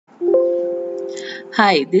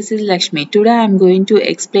Hi, this is Lakshmi. Today I am going to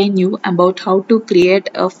explain you about how to create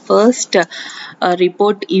a first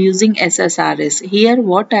report using SSRS. Here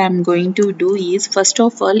what I am going to do is, first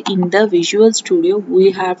of all, in the Visual Studio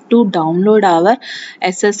we have to download our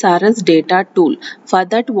SSRS data tool. For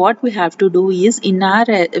that what we have to do is, in our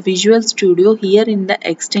Visual Studio, here in the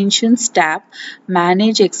extensions tab,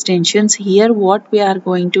 manage extensions, here what we are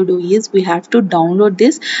going to do is we have to download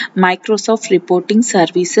this Microsoft Reporting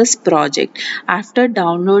Services project. After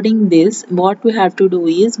downloading this, what we have to do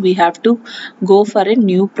is we have to go for a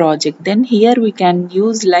new project. Then here we can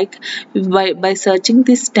use, like, by searching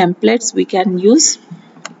these templates we can use.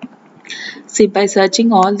 See, by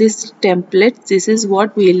searching all these templates, this is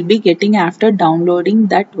what we will be getting after downloading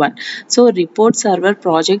that one. So, report server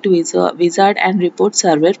project wizard and report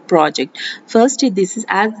server project. First, this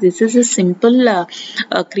is a simple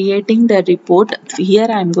creating the report. Here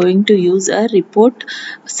I am going to use a report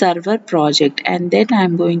server project, and then I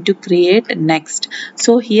am going to create next.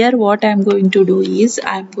 So here what I am going to do is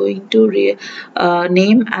I am going to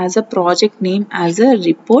name as a project name as a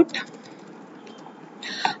report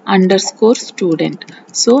underscore student.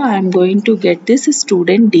 So I am going to get this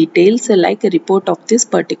student details, like a report of this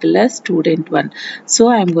particular student one. So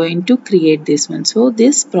I am going to create this one. So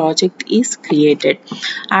this project is created.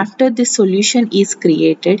 After this solution is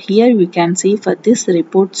created, here we can see for this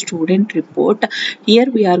report, student report, here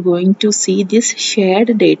we are going to see this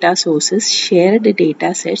shared data sources, shared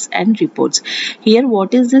data sets and reports. Here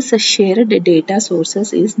what is this shared data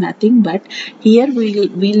sources is nothing but, here we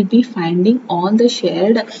will be finding all the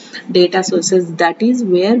shared data sources. That is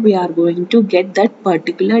where we are going to get that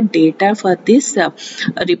particular data for this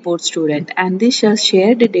report student. And this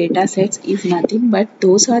shared data sets is nothing but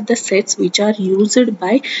those are the sets which are used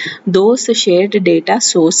by those shared data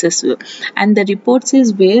sources. And the reports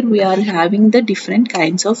is where we are having the different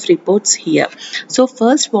kinds of reports here. So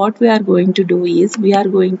first what we are going to do is we are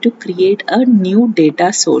going to create a new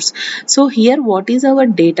data source. So here what is our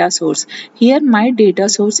data source? Here my data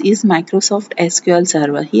source is Microsoft SQL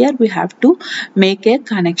Server. Here we have to make a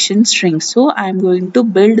connection string. So I am going to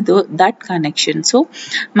build that connection. So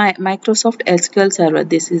my Microsoft SQL Server,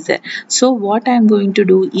 this is there. So what I am going to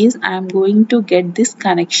do is I am going to get this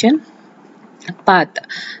connection path.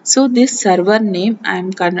 So this server name I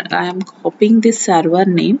am copying this server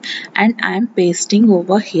name and I am pasting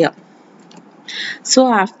over here. So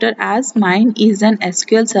after, as mine is an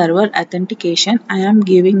SQL Server authentication, I am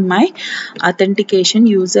giving my authentication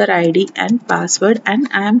user ID and password, and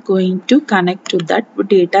I am going to connect to that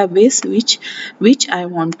database which I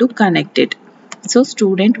want to connect it. So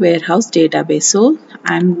student warehouse database. So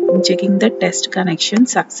I'm checking the test connection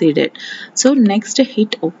succeeded. So next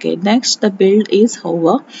hit OK. Next the build is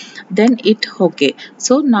over. Then it OK.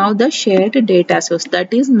 So now the shared data source,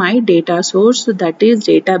 that is my data source, that is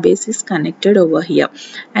database, is connected over here.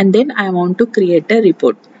 And then I want to create a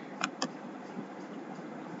report.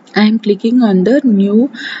 I am clicking on the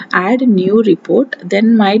new add new report.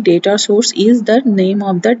 Then my data source is the name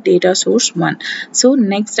of the data source one. So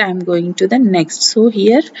next I am going to the next. So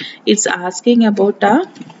here it's asking about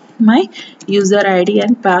my user ID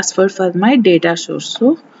and password for my data source.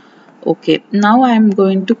 So okay, now I am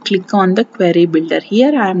going to click on the query builder.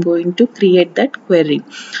 Here I am going to create that query,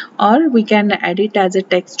 or we can add it as a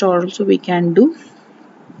text also we can do.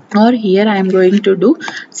 Or here I am going to do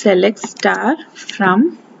select star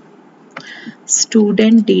from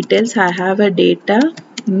student details. I have a data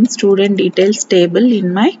student details table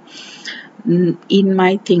in my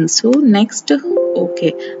thing. So next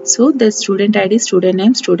okay, so the student ID, student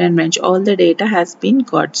name, student branch, all the data has been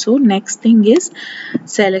got. So next thing is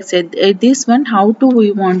selected this one, how do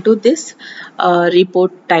we want to this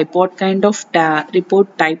report type, what kind of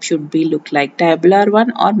report type should be look like, tabular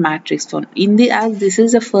one or matrix one. In the, as this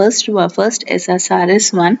is the first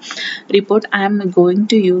SSRS one report, I am going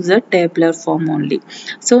to use a tabular form only.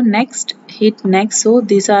 So next hit next. So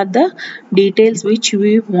these are the details which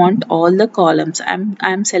we want, all the columns.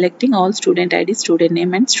 I'm selecting all student ID, student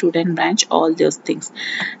name and student branch, all those things.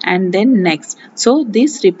 And then next, so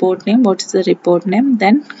this report name, what is the report name?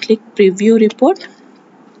 Then click preview report,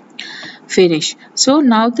 finish. So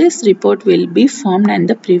now this report will be formed and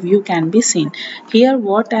the preview can be seen. Here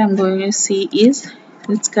what I am going to see is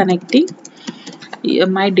it's connecting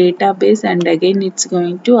my database, and again it's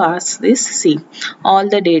going to ask this, see all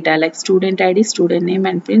the data like student ID, student name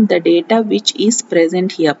and print the data which is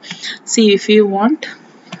present here. See, if you want,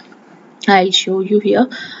 I'll show you here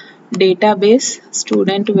database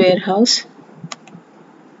student warehouse,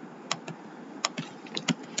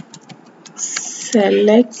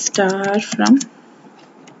 select star from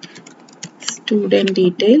student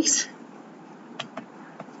details,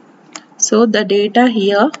 So the data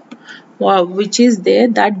here, which is there,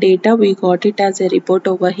 that data we got it as a report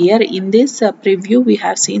over here. In this preview we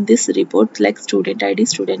have seen this report like student ID,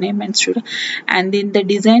 student name and student, and in the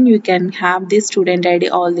design you can have this student ID,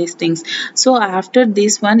 all these things. So after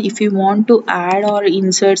this one, if you want to add or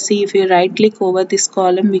insert, see, if you right click over this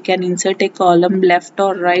column, we can insert a column left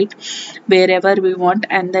or right wherever we want.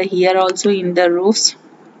 And the here also in the rows,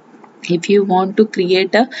 if you want to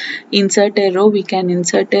create a insert a row, we can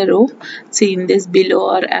insert a row. See in this below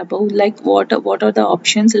or above, like what are the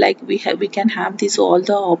options, like we can have this all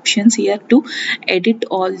the options here to edit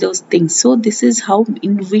all those things. So this is how,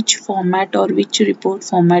 in which format or which report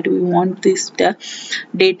format we want this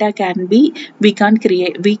data can be, we can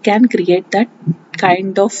create that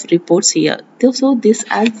kind of reports here. So this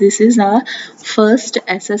is our first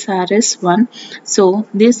SSRS one. So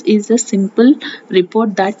this is a simple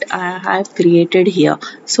report that I have created here.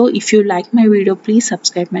 So if you like my video, please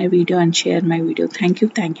subscribe my video and share my video. Thank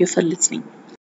you for listening.